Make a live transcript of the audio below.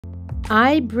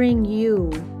I bring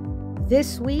you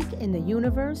this week in the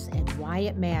universe and why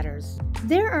it matters.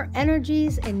 There are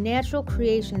energies and natural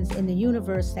creations in the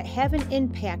universe that have an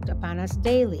impact upon us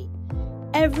daily.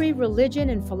 Every religion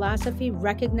and philosophy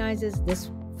recognizes this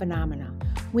phenomena.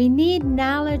 We need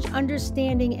knowledge,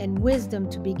 understanding, and wisdom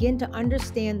to begin to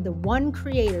understand the one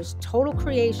Creator's total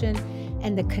creation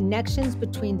and the connections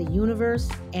between the universe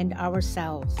and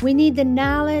ourselves. We need the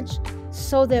knowledge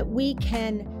so that we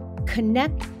can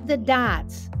connect the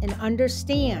dots and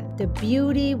understand the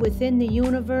beauty within the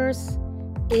universe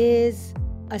is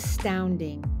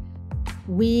astounding.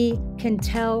 We can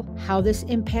tell how this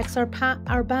impacts our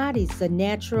bodies, the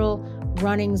natural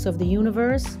runnings of the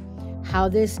universe, how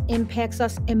this impacts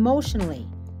us emotionally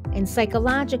and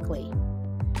psychologically,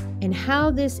 and how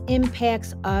this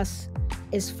impacts us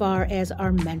as far as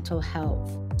our mental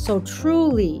health. So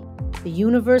truly, the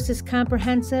universe is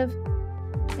comprehensive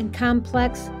and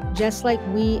complex, just like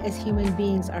we as human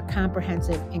beings are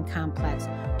comprehensive and complex.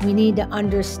 We need to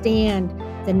understand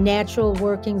the natural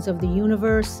workings of the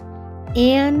universe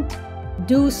and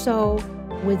do so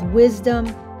with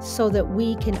wisdom so that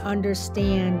we can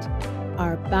understand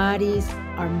our bodies,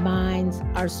 our minds,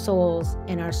 our souls,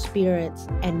 and our spirits,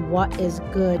 and what is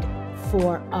good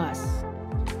for us.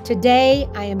 Today,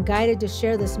 I am guided to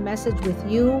share this message with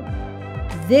you.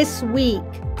 This week,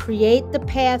 create the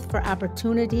path for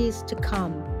opportunities to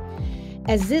come.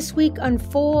 As this week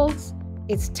unfolds,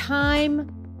 it's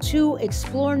time to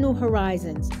explore new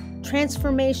horizons,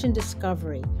 transformation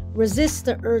discovery, resist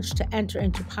the urge to enter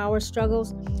into power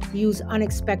struggles, use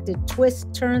unexpected twists,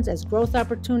 turns as growth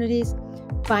opportunities,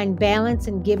 find balance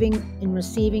in giving and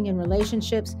receiving in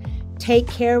relationships, take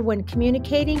care when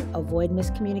communicating, avoid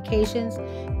miscommunications,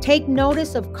 take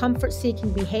notice of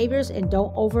comfort-seeking behaviors and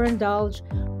don't overindulge,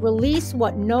 release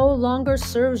what no longer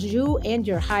serves you and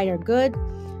your higher good,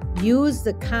 use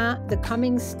the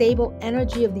coming stable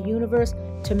energy of the universe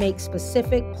to make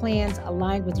specific plans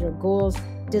aligned with your goals,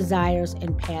 desires,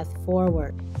 and path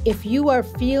forward. If you are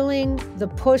feeling the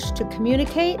push to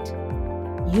communicate,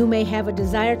 you may have a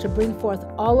desire to bring forth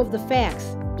all of the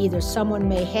facts. Either someone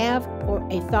may have or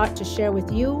a thought to share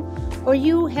with you, or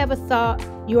you have a thought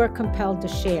you are compelled to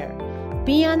share.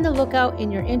 Be on the lookout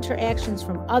in your interactions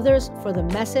from others for the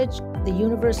message the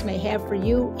universe may have for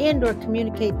you, and or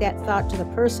communicate that thought to the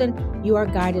person you are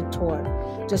guided toward.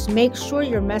 Just make sure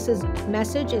your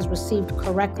message is received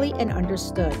correctly and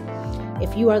understood.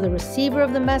 If you are the receiver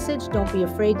of the message, don't be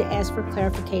afraid to ask for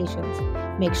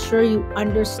clarifications. Make sure you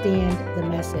understand the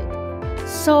message.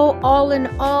 So all in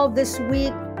all, this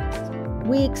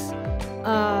week's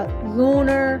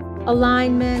lunar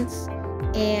alignments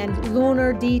and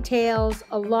lunar details,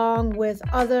 along with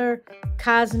other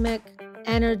cosmic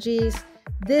energies,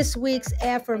 this week's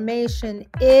affirmation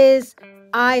is,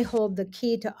 I hold the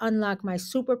key to unlock my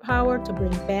superpower to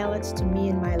bring balance to me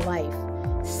in my life.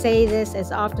 Say this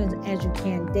as often as you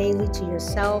can daily to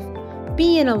yourself.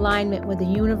 Be in alignment with the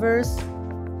universe.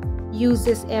 Use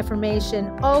this affirmation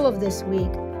all of this week.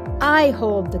 I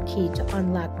hold the key to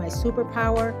unlock my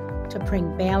superpower to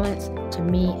bring balance to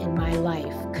me in my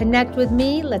life. Connect with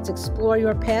me. Let's explore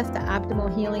your path to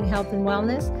optimal healing, health, and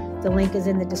wellness. The link is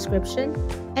in the description.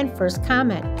 And first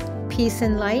comment. Peace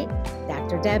and light,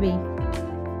 Dr. Debbie.